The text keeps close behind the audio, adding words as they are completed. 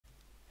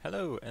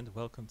Hello and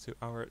welcome to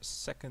our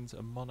second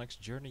Monarch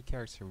Journey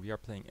character. We are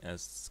playing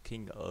as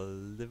King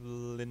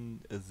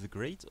Llywelyn the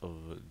Great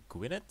of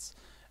Gwynedd,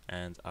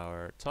 and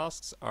our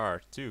tasks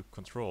are to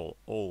control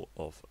all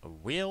of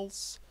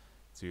Wales,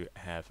 to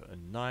have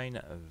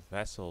 9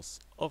 vassals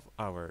of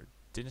our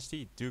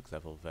dynasty, Duke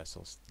level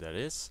vassals that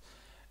is,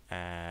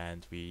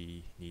 and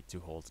we need to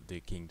hold the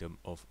Kingdom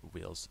of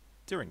Wales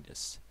during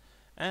this.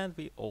 And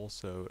we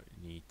also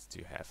need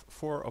to have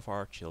 4 of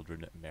our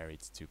children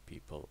married to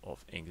people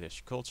of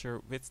English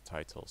culture with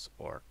titles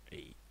or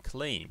a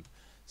claim.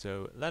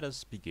 So let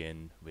us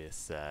begin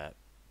with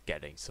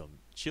getting some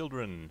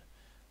children.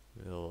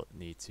 We'll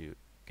need to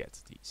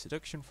get the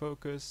seduction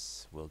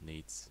focus. We'll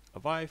need a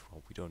wife.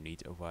 Well, we don't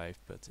need a wife,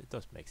 but it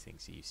does make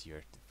things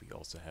easier if we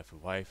also have a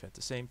wife at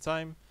the same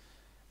time.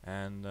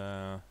 And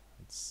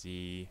let's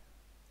see.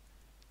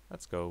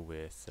 Let's go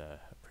with a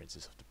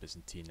princess of the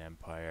Byzantine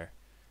Empire.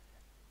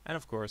 And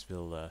of course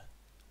we'll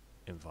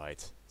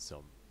invite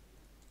some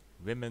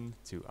women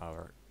to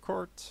our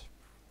court,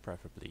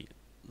 preferably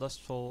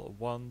lustful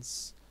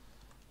ones.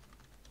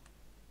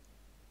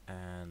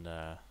 And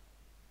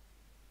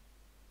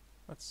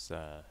let's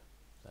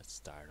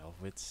start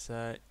off with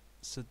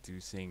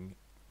seducing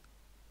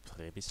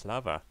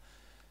Plebislava.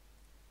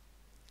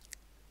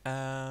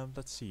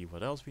 Let's see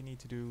what else we need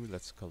to do.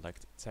 Let's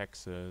collect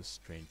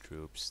taxes, train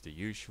troops, the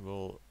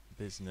usual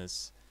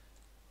business.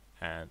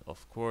 And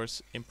of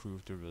course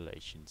improve the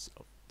relations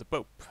of the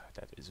Pope.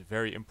 That is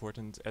very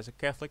important as a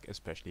Catholic,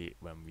 especially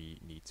when we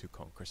need to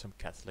conquer some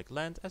Catholic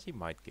land, as he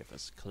might give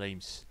us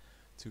claims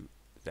to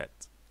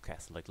that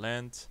Catholic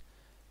land.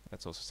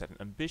 Let's also set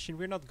an ambition.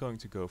 We're not going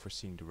to go for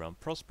seeing the realm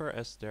prosper,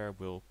 as there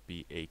will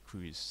be a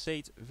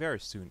crusade very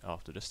soon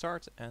after the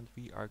start, and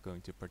we are going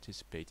to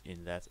participate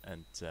in that,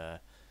 and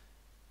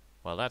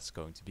well, that's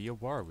going to be a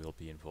war we'll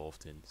be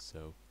involved in,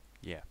 so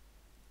yeah.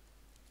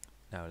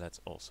 Now let's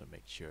also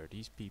make sure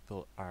these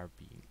people are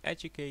being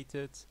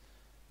educated.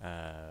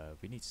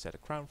 We need to set a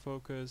crown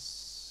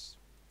focus.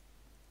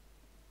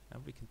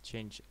 And we can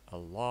change a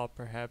law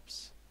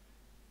perhaps.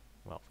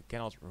 Well, we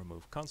cannot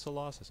remove council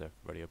laws as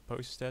everybody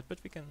opposes that, but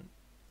we can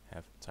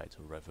have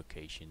title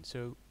revocation.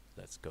 So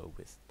let's go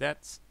with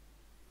that.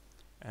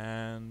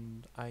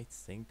 And I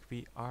think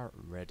we are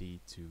ready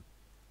to...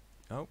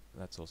 Oh,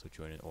 let's also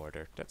join an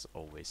order. That's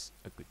always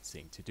a good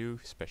thing to do,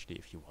 especially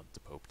if you want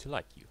the Pope to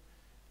like you.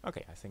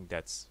 Okay, I think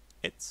that's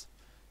it.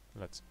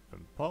 Let's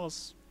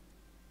unpause.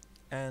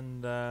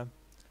 And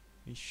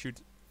we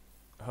should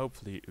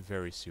hopefully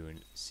very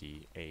soon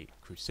see a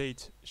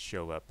crusade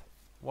show up.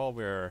 While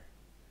we're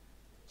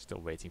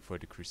still waiting for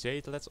the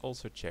crusade, let's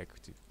also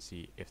check to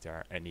see if there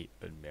are any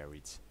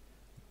unmarried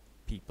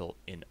people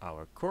in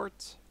our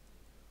court.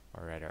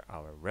 Or rather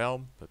our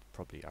realm, but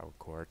probably our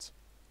court.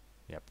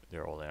 Yep,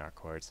 they're all in our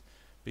court.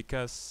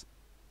 Because,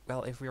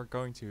 well, if we are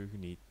going to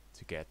need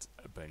to get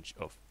a bunch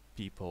of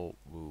people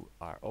who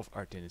are of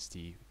our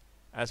dynasty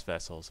as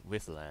vassals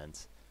with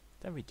land,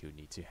 then we do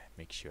need to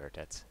make sure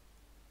that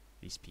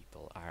these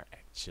people are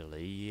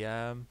actually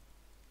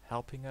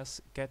helping us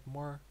get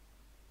more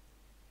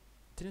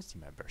dynasty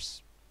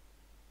members.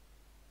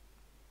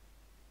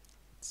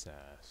 Let's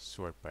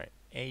sort by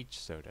age,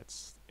 so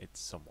it's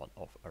someone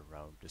of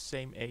around the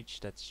same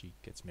age that she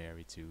gets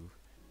married to.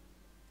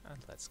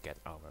 And let's get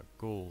our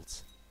gold.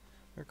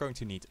 We're going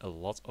to need a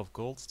lot of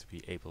gold to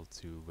be able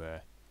to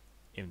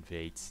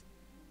invade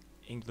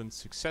England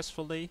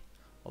successfully,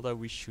 although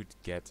we should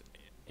get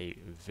a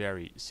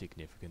very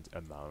significant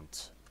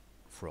amount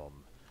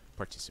from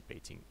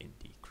participating in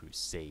the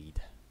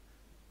crusade.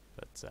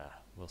 But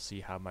we'll see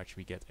how much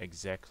we get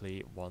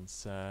exactly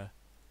once the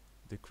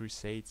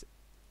crusade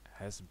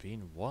has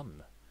been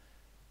won.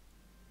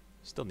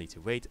 Still need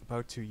to wait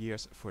about 2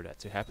 years for that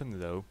to happen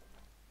though.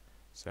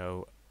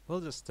 So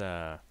we'll just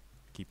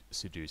keep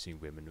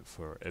seducing women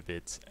for a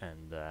bit,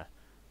 and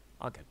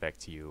I'll get back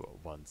to you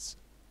once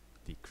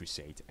the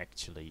crusade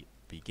actually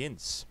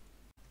begins.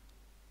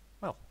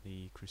 Well,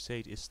 the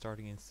crusade is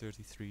starting in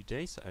 33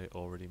 days. I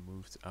already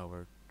moved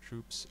our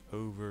troops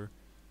over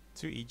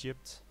to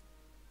Egypt,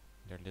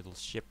 their little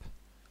ship,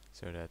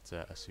 so that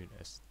as soon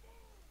as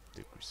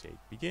the crusade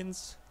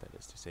begins, that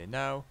is to say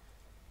now,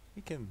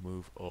 we can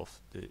move off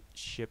the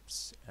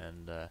ships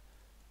and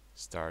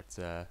start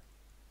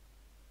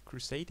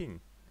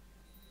crusading.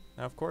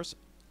 Now of course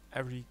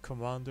every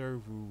commander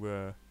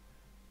who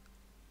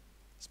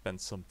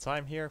spends some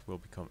time here will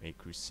become a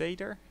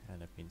crusader,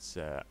 and that means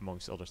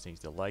amongst other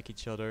things they'll like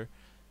each other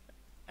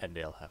and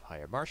they'll have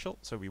higher martial,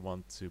 so we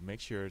want to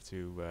make sure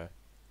to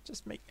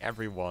just make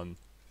everyone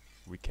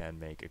we can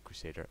make a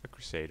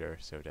crusader,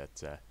 so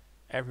that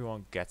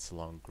everyone gets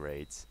along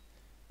great,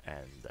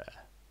 and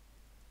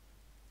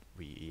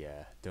we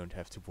don't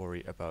have to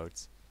worry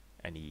about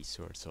any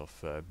sorts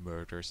of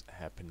murders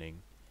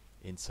happening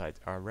inside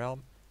our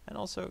realm, and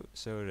also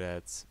so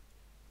that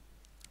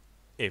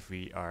if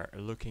we are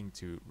looking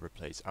to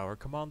replace our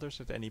commanders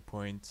at any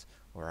point,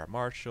 or our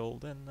marshal,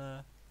 then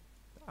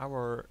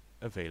our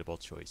available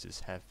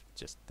choices have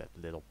just that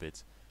little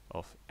bit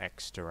of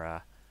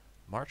extra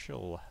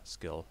martial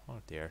skill.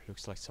 Oh, there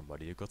looks like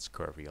somebody who got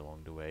scurvy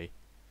along the way.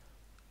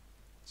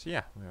 So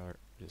yeah, we are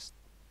just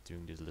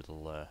doing this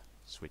little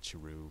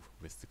switcheroo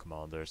with the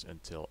commanders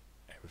until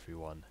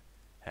everyone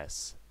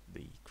has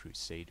the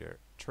Crusader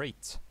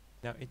trait.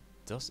 Now it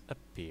does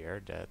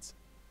appear that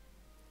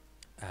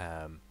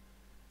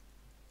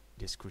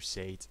this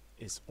crusade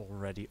is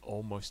already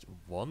almost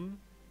won.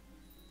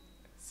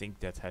 I think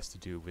that has to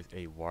do with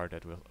a war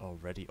that was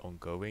already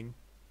ongoing.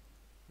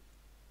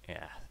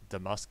 Yeah,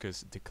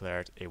 Damascus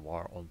declared a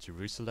war on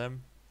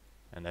Jerusalem,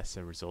 and as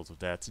a result of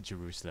that,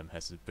 Jerusalem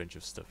has a bunch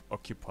of stuff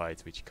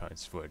occupied, which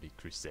counts for the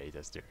crusade,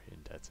 as they're in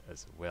that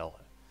as well.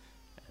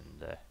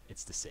 And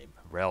it's the same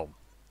realm.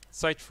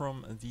 Aside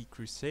from the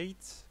crusade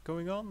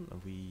going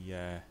on, we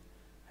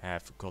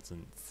have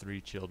gotten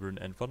 3 children,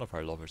 and one of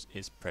our lovers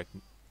is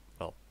pregnant.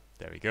 Well,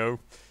 there we go.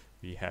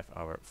 We have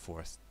our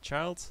 4th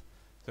child.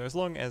 So as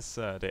long as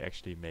they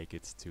actually make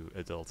it to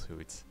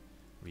adulthood,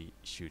 we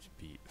should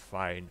be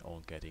fine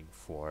on getting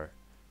 4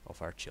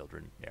 of our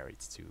children married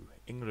to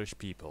English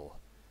people.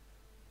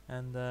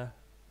 And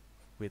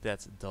with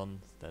that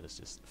done, let us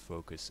just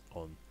focus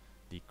on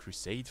the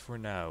crusade for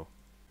now.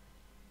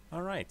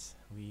 Alright,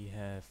 we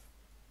have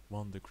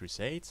won the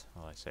crusade.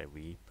 Well, I say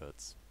we,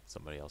 but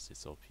somebody else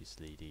is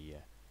obviously the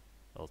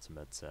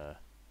ultimate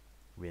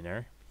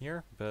winner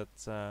here.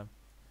 But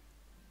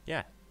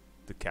yeah,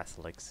 the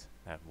Catholics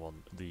have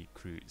won the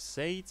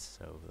crusade,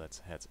 so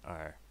let's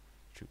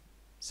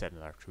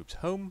send our troops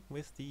home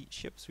with the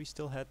ships we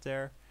still had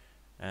there,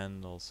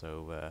 and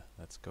also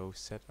let's go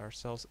set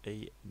ourselves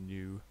a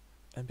new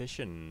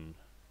ambition.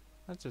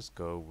 Let's just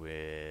go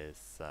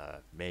with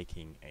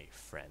making a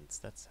friend.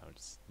 That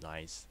sounds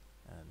nice.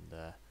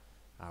 And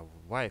our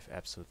wife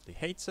absolutely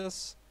hates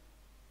us.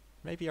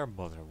 Maybe our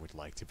mother would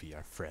like to be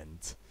our friend.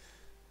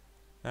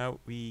 Now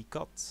we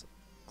got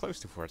close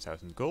to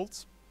 4,000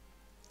 gold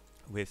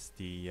with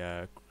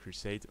the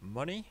crusade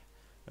money.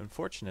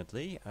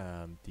 Unfortunately,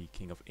 the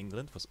King of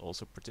England was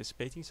also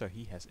participating, so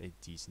he has a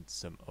decent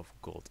sum of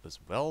gold as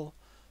well.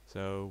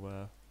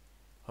 So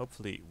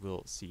hopefully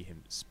we'll see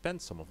him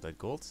spend some of that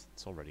gold.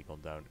 It's already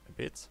gone down a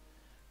bit,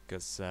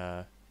 because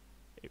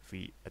if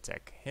we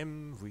attack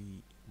him,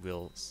 we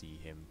will see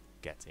him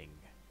getting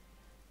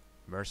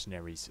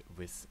mercenaries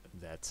with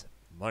that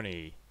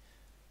money.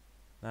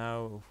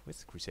 Now,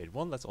 with Crusade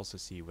 1, let's also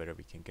see whether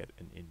we can get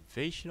an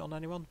invasion on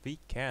anyone. We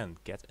can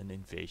get an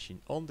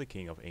invasion on the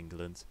King of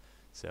England,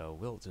 so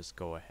we'll just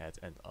go ahead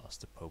and ask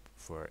the Pope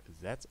for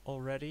that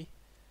already,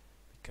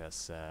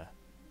 because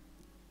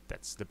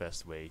that's the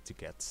best way to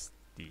get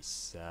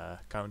these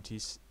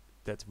counties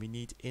that we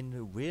need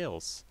in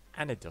Wales.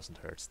 And it doesn't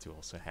hurt to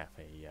also have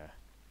a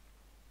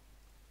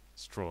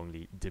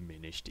strongly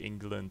diminished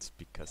England,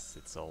 because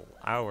it's all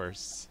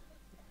ours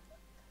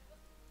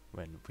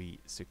when we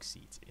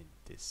succeed in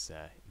this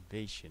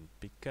invasion,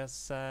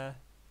 because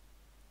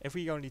if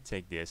we only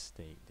take this,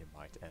 they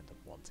might end up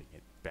wanting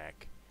it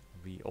back.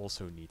 We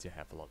also need to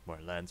have a lot more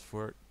land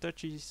for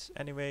duchies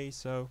anyway,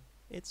 so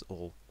it's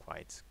all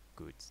quite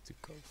good to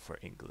go for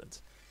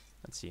England.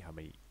 Let's see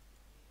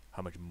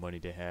how much money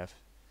they have.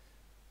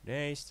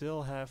 They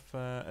still have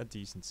a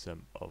decent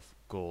sum of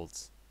gold.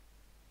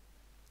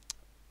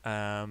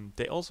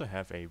 They also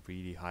have a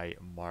really high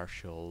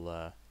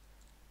martial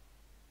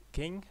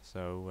king,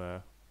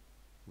 so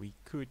we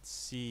could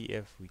see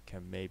if we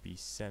can maybe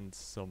send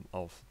some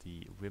of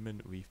the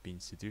women we've been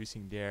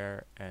seducing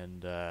there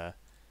and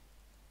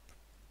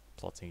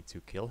plotting to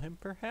kill him,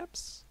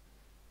 perhaps?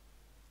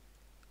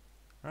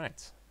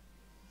 Right.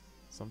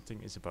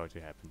 Something is about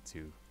to happen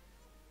to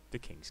the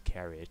king's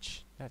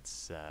carriage.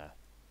 That's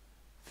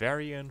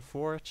very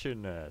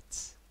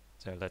unfortunate.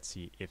 So let's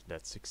see if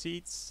that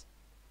succeeds.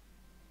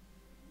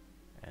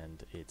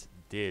 And it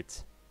did.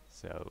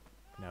 So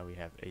now we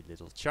have a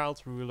little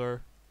child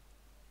ruler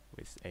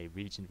with a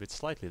region with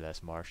slightly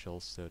less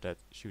marshals, so that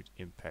should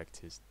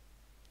impact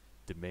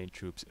the main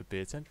troops a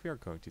bit, and we are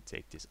going to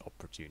take this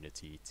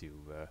opportunity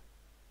to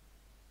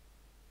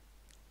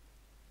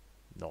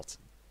not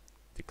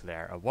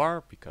declare a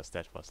war, because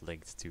that was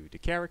linked to the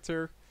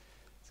character.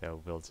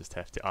 So we'll just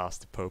have to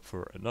ask the Pope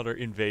for another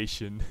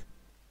invasion.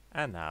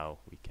 And now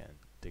we can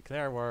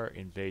declare war,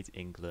 invade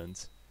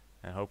England,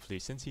 and hopefully,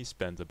 since he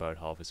spent about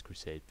half his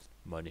crusade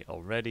money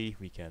already,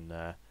 we can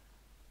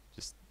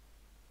just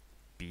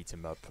beat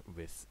him up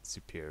with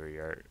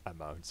superior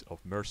amounts of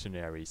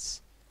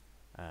mercenaries.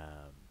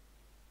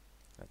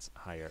 Let's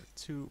hire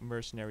 2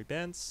 mercenary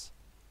bands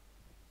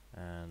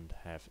and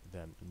have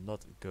them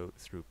not go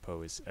through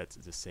Powys at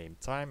the same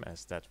time,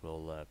 as that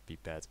will be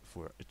bad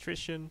for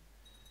attrition.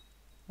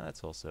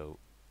 Let's also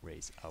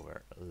raise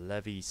our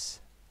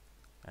levies,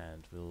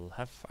 and we'll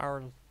have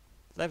our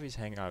levies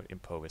hang out in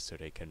Powys so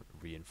they can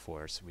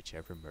reinforce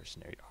whichever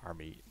mercenary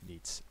army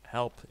needs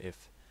help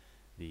if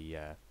the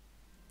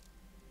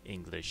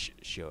English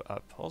show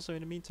up. Also, in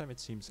the meantime, it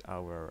seems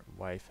our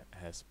wife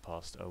has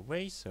passed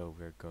away, so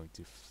we're going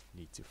to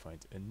need to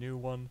find a new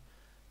one.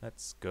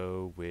 Let's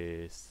go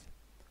with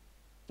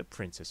the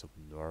Princess of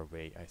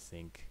Norway, I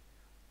think.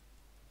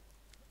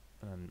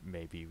 And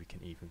maybe we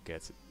can even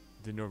get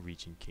the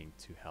Norwegian king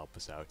to help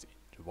us out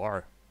in the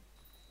war.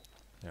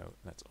 So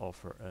let's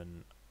offer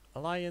an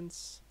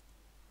alliance.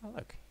 Oh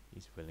look,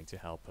 he's willing to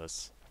help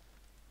us.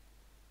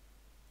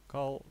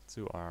 Call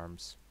to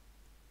arms.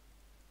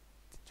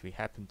 Did we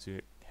happen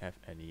to have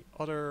any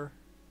other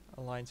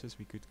alliances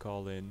we could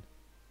call in?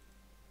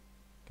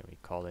 Can we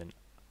call in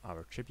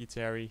our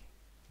tributary?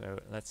 So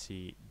let's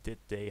see, did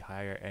they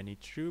hire any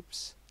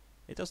troops?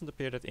 It doesn't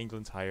appear that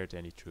England hired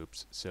any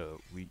troops, so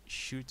we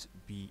should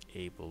be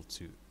able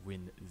to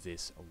win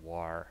this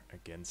war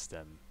against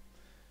them.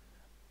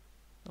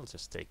 It'll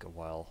just take a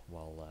while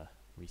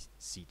we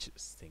siege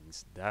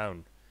things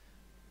down.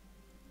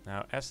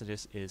 Now, as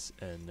this is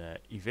an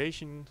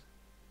evasion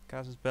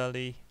casus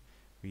belli,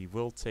 we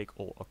will take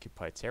all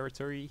occupied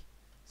territory.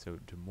 So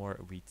the more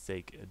we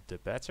take, the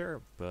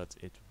better, but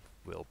it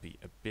will be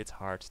a bit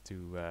hard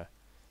to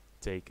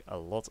take a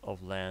lot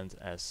of land,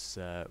 as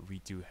we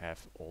do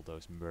have all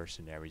those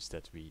mercenaries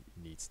that we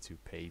need to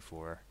pay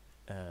for.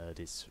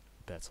 This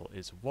battle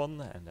is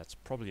won, and that's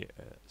probably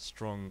a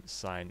strong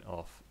sign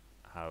of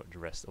how the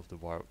rest of the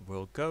war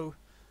will go.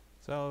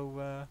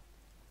 So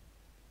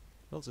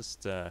we'll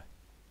just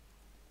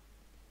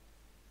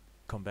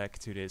come back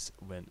to this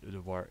when the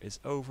war is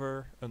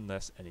over,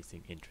 unless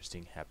anything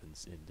interesting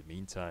happens in the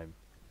meantime.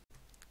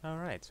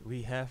 Alright,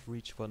 we have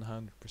reached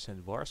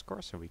 100% war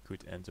score, so we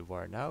could end the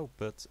war now,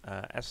 but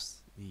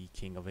as the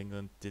King of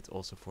England did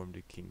also form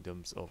the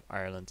kingdoms of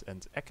Ireland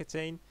and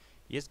Aquitaine,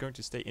 he is going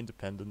to stay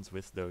independent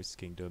with those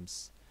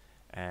kingdoms,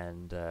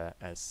 and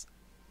as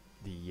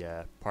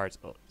the part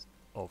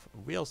of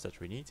Wales that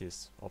we need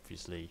is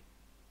obviously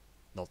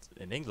not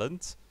in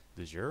England,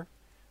 de jure,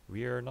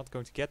 we are not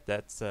going to get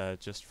that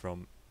just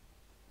from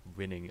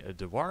winning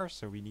the war,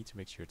 so we need to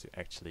make sure to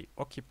actually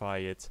occupy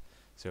it,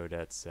 so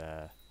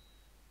that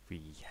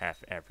we have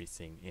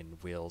everything in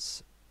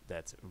Wales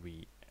that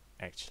we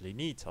actually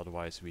need.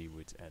 Otherwise we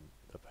would end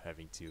up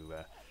having to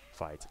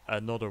fight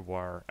another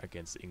war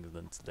against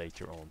England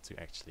later on to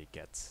actually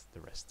get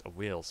the rest of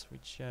Wales,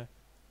 which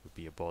would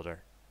be a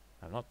bother.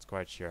 I'm not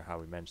quite sure how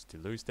we managed to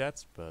lose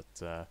that,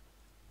 but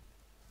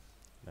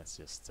let's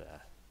just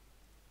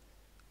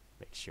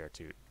make sure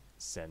to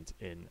send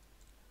in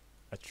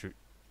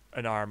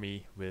an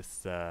army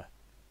with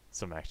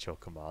some actual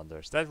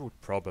commanders. That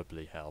would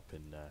probably help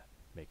in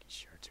making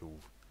sure to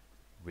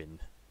win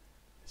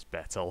this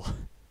battle.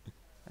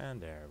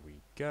 And there we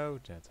go,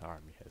 that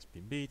army has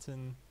been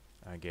beaten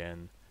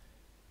again.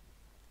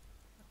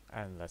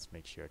 And let's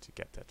make sure to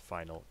get that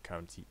final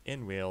county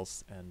in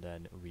Wales, and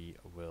then we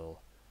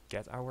will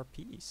get our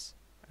peace.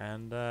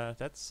 And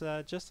that's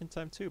just in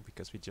time too,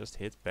 because we just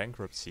hit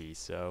bankruptcy,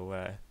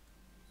 so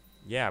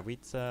yeah,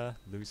 we'd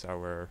lose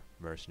our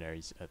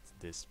mercenaries at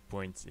this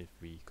point if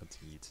we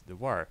continued the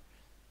war.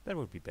 That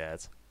would be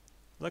bad.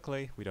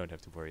 Luckily, we don't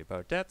have to worry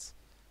about that,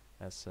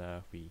 as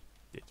we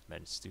did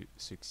manage to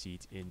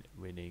succeed in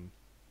winning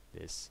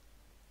this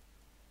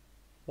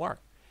war.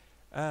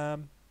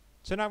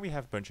 So now we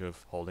have a bunch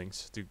of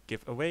holdings to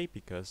give away,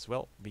 because,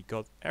 well, we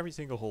got every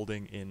single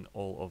holding in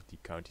all of the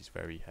counties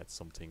where we had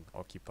something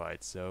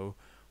occupied. So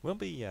we'll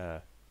be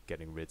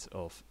getting rid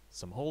of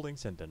some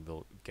holdings, and then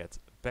we'll get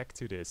back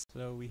to this.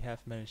 So we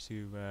have managed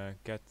to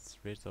get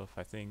rid of,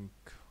 I think,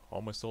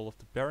 almost all of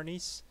the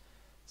baronies.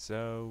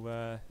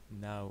 So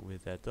now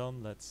with that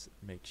done, let's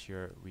make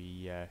sure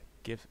we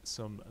give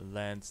some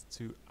land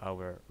to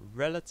our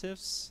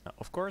relatives. Now,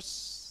 of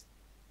course,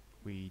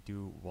 we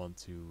do want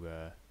to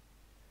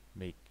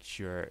make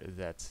sure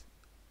that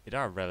it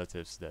are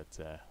relatives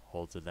that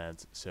hold the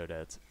land, so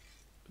that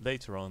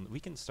later on we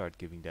can start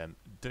giving them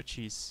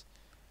duchies,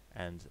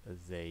 and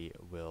they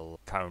will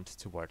count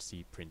towards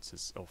the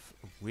Princess of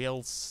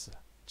Wales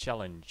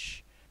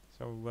challenge.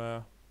 So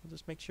we'll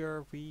just make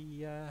sure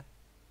we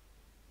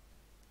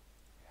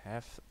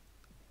have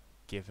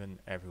given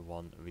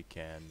everyone we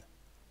can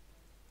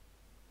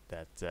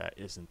that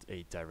isn't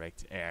a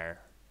direct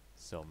heir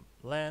some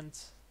land.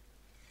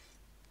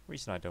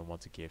 Reason I don't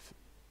want to give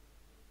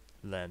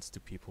lands to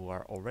people who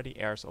are already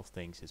heirs of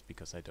things is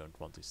because I don't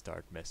want to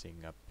start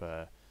messing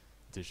up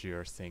de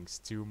jure things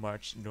too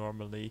much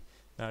normally.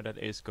 Now that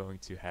is going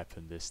to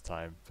happen this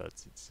time,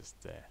 but it's just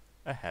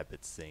a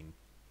habit thing.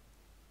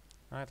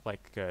 I'd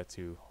like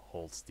to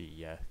hold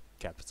the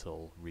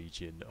capital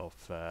region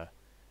of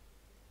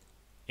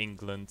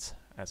England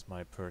as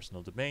my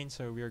personal domain,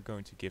 so we are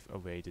going to give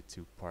away the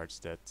two parts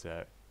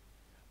that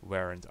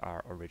weren't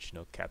our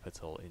original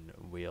capital in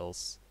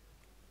Wales.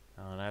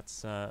 Now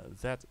that's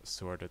that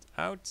sorted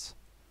out.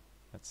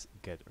 Let's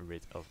get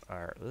rid of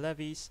our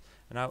levies.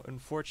 And now,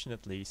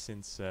 unfortunately,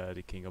 since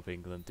the King of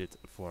England did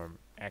form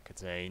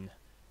Aquitaine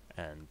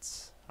and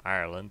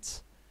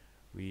Ireland,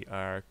 we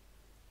are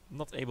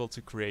not able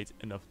to create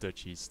enough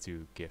duchies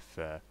to give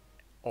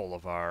all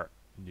of our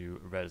new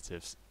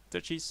relatives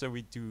duchies, so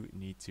we do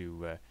need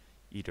to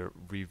either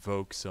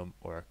revoke some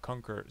or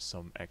conquer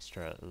some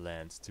extra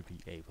lands to be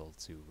able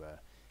to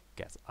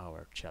get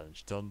our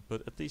challenge done.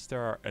 But at least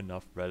there are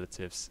enough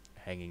relatives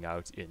hanging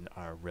out in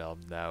our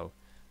realm now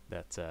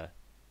that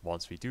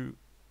once we do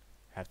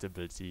have the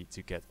ability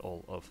to get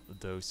all of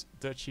those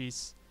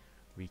duchies,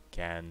 we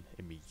can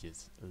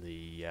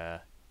immediately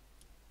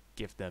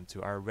give them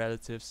to our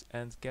relatives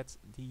and get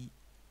the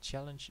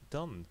challenge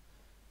done.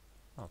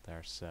 Oh,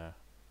 there's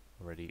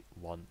already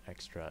one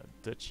extra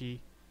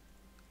duchy.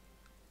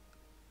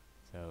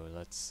 So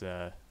let's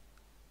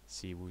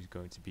see who's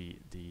going to be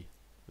the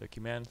lucky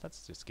man.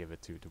 Let's just give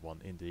it to the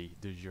one in the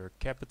de jure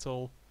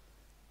capital.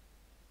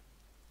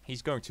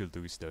 He's going to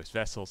lose those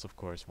vessels, of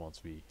course,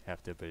 once we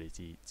have the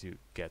ability to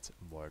get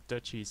more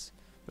duchies.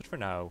 But for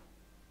now,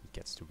 he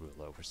gets to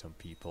rule over some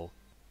people.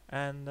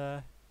 And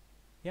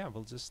yeah,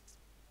 we'll just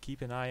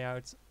keep an eye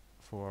out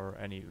for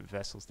any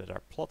vessels that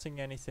are plotting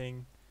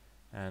anything.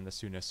 And as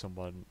soon as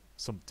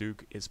some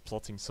duke is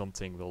plotting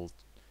something, we'll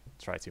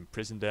try to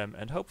imprison them.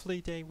 And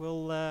hopefully they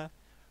will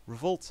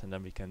revolt, and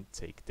then we can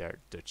take their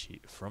duchy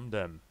from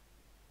them.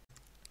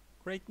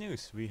 Great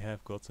news, we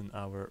have gotten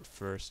our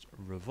first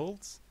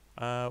revolt.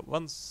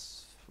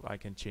 Once I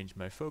can change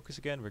my focus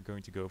again, we're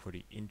going to go for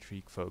the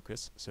intrigue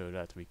focus so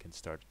that we can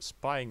start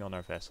spying on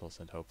our vessels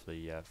and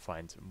hopefully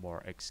find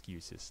more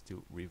excuses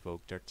to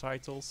revoke their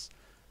titles.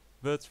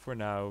 But for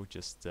now,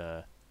 just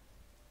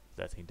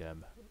letting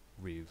them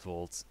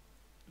revolt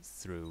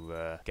through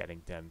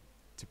getting them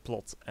to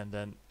plot and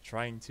then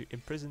trying to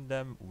imprison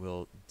them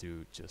will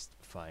do just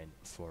fine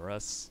for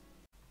us.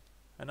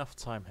 Enough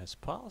time has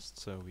passed,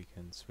 so we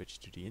can switch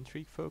to the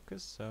intrigue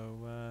focus.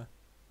 So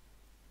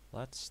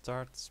let's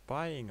start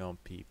spying on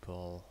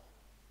people.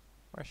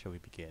 Where shall we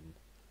begin?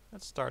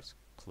 Let's start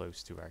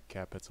close to our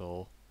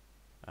capital.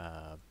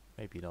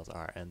 Maybe not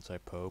our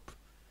anti-pope.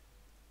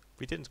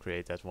 We didn't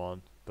create that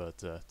one,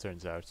 but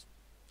turns out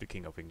the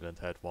King of England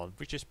had one,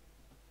 which is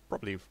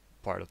probably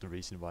part of the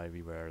reason why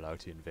we were allowed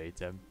to invade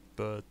them.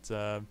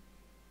 But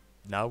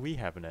now we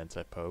have an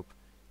anti-pope.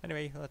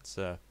 Anyway, let's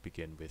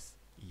begin with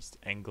East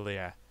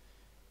Anglia.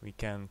 We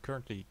can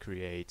currently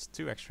create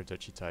 2 extra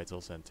duchy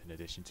titles, and in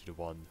addition to the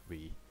one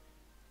we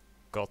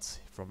got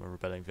from a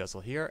rebelling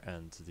vessel here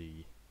and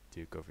the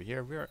duke over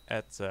here, we're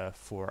at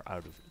 4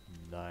 out of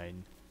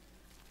 9.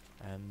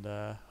 And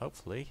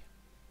hopefully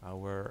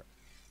our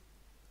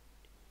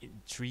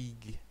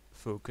intrigue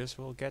focus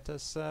will get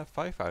us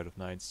 5 out of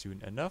 9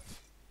 soon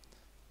enough.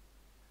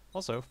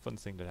 Also, fun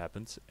thing that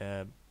happened,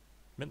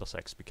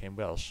 Middlesex became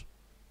Welsh.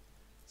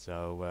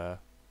 So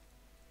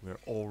we're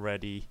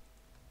already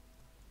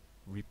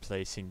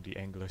replacing the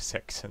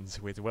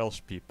Anglo-Saxons with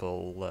Welsh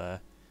people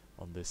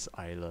on this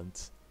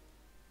island.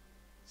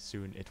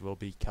 Soon it will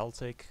be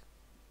Celtic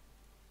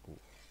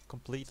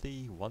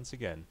completely once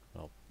again.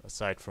 Well,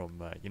 aside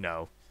from, you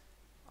know,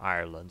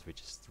 Ireland, which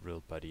is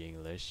ruled by the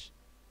English.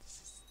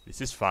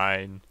 This is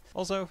fine.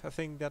 Also, a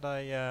thing that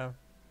I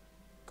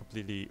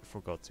completely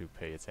forgot to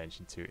pay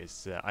attention to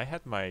is I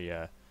had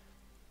my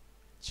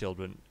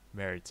children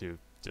married to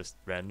just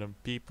random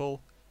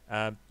people.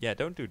 Yeah,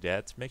 don't do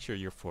that. Make sure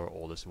your 4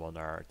 oldest one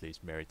are at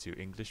least married to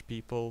English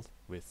people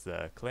with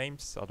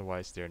claims,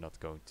 otherwise they're not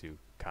going to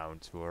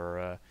count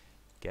for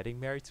getting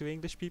married to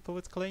English people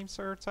with claims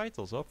or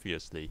titles,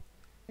 obviously.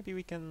 Maybe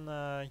we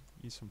can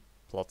use some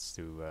plots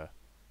to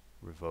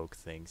revoke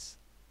things.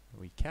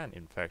 We can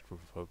in fact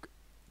revoke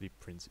the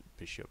Prince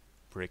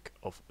Bishopric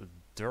of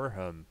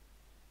Durham.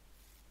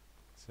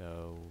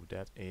 So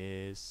that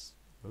is...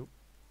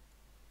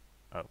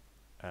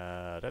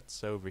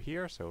 that's over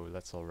here, so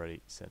let's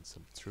already send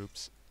some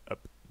troops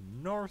up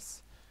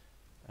north.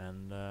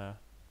 And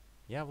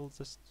yeah, we'll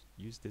just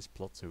use this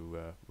plot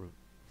to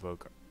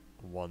revoke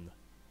 1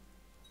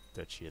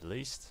 duchy at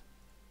least.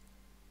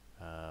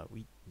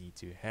 We need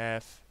to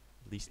have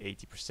at least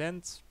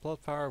 80%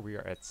 plot power. We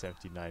are at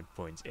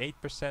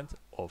 79.8%,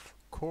 of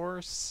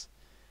course.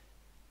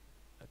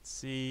 Let's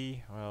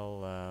see,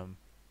 well,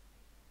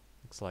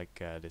 looks like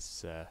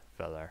this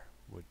fella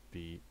would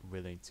be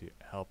willing to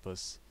help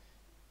us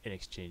in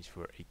exchange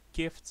for a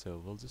gift,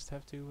 so we'll just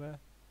have to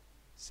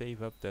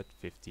save up that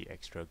 50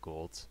 extra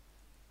gold.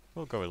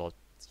 We'll go a lot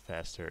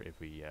faster if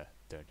we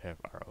don't have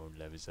our own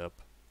levies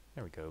up.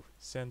 There we go.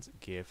 Send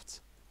gift,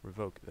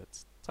 revoke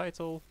that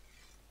title,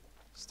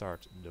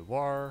 start the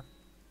war.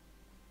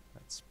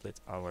 Let's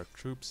split our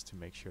troops to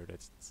make sure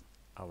that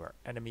our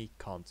enemy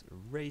can't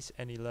raise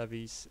any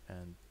levies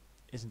and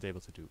isn't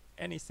able to do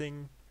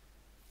anything.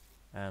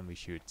 And we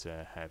should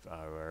have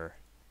our,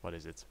 what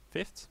is it,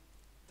 5th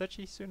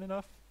duchy soon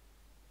enough?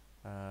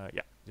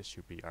 Yeah, this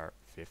should be our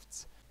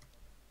 5th.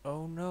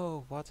 Oh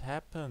no, what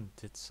happened?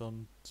 Did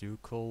some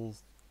ducal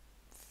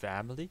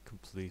family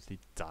completely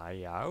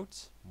die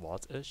out?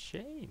 What a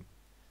shame.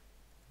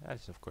 That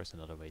is of course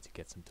another way to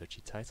get some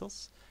duchy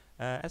titles.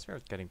 As we're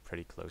getting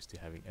pretty close to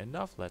having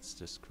enough, let's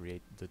just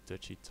create the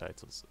duchy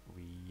titles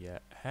we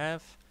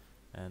have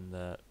and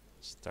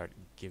start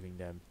giving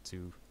them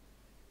to,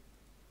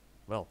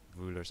 well,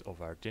 rulers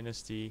of our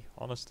dynasty.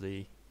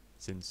 Honestly,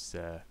 since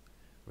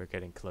we're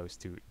getting close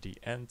to the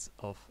end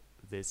of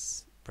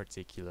this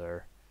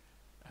particular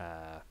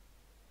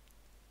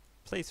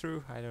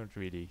playthrough, I don't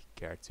really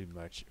care too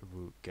much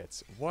who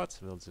gets what.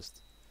 We'll just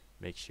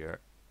make sure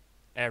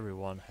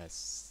everyone has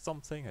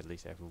something, at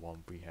least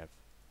everyone we have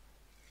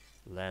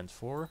land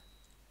for.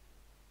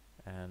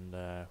 And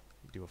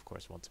we do of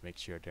course want to make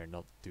sure they're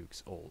not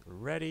dukes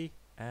already.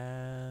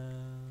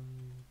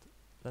 And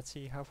let's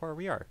see how far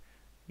we are.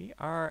 We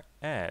are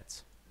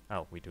at...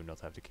 Oh, we do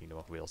not have the Kingdom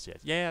of Wales yet.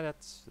 Yeah,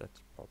 that's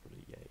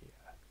probably a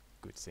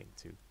good thing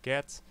to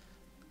get.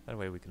 That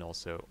way we can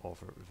also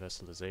offer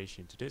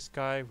vassalization to this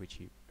guy, which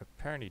he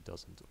apparently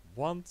doesn't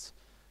want.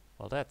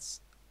 Well, that's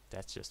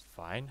just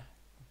fine.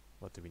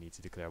 What do we need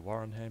to declare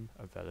war on him?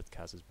 A valid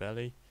casus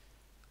belli.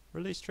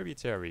 Release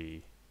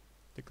tributary.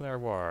 Declare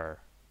war.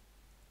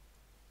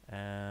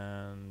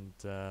 And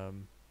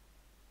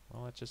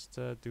well, let's just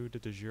do the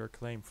de jure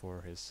claim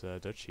for his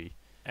duchy.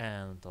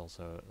 And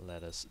also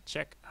let us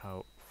check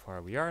how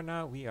far we are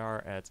now. We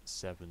are at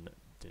 7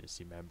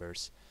 dynasty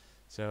members.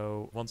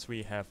 So once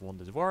we have won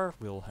this war,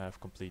 we'll have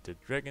completed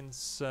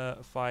Dragon's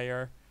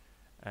Fire,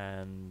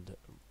 and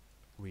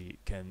we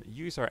can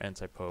use our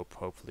anti-pope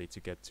hopefully to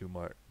get 2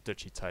 more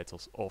duchy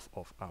titles off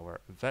of our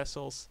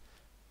vassals,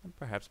 and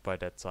perhaps by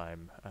that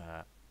time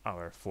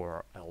our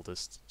 4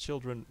 eldest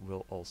children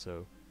will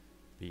also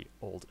be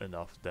old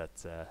enough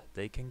that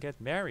they can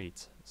get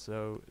married.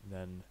 So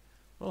then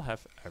we'll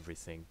have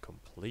everything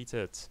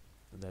completed.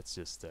 Let's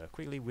just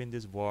quickly win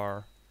this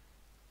war,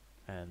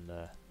 and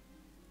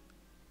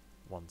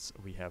once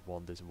we have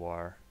won this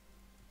war,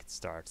 we can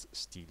start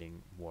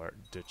stealing more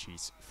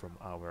duchies from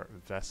our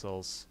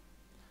vassals.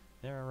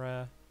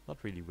 They're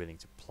not really willing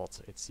to plot,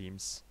 it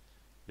seems.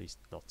 At least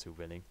not too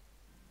willing.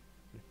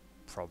 We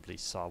probably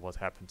saw what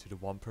happened to the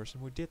one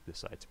person who did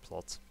decide to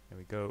plot. There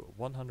we go,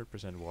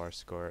 100% war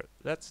score.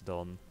 That's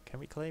done. Can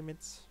we claim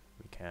it?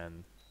 We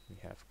can. We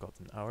have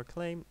gotten our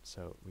claim,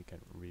 so we can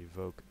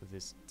revoke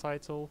this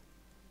title.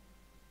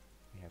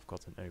 We have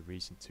gotten a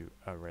reason to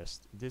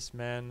arrest this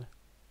man.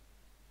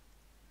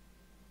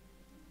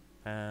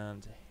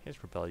 And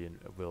his rebellion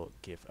will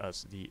give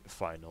us the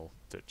final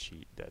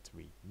duchy that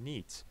we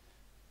need.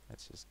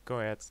 Let's just go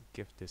ahead and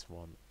give this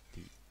one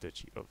the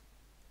duchy of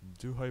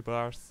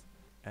Duhaibarth,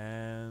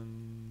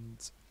 and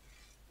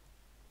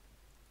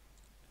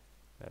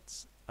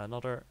that's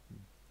another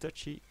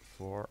duchy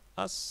for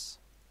us.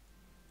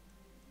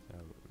 So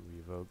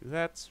revoke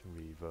that,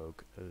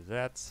 revoke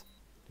that.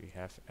 Do we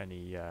have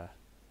any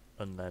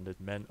unlanded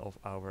men of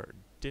our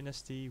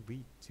dynasty?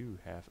 We do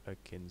have a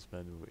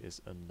kinsman who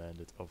is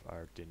unlanded of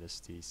our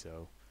dynasty,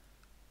 so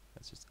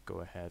let's just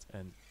go ahead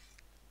and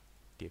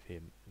give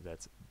him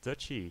that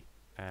duchy.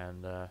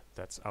 And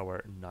that's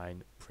our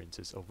 9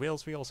 princes of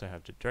Wales. We also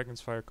have the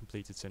Dragon's Fire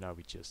completed, so now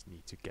we just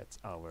need to get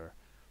our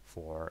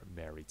 4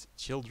 married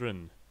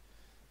children.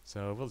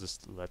 So we'll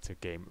just let the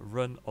game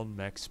run on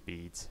max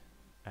speed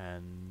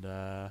and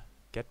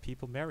get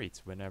people married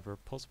whenever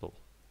possible.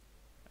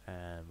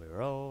 And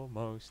we're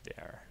almost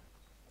there.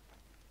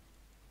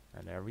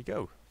 And there we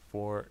go.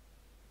 4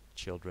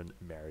 children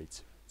married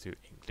to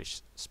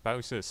English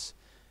spouses.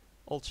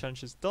 All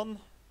changes done.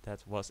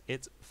 That was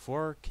it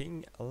for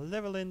King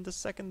Llywelyn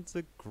II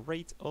the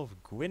Great of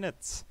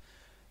Gwynedd.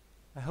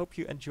 I hope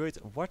you enjoyed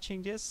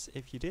watching this.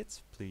 If you did,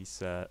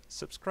 please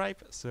subscribe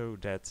so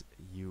that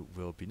you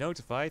will be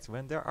notified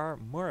when there are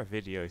more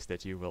videos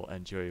that you will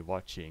enjoy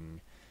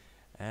watching.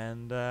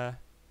 And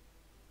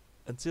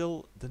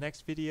until the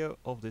next video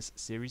of this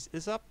series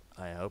is up,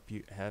 I hope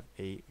you have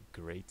a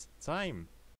great time.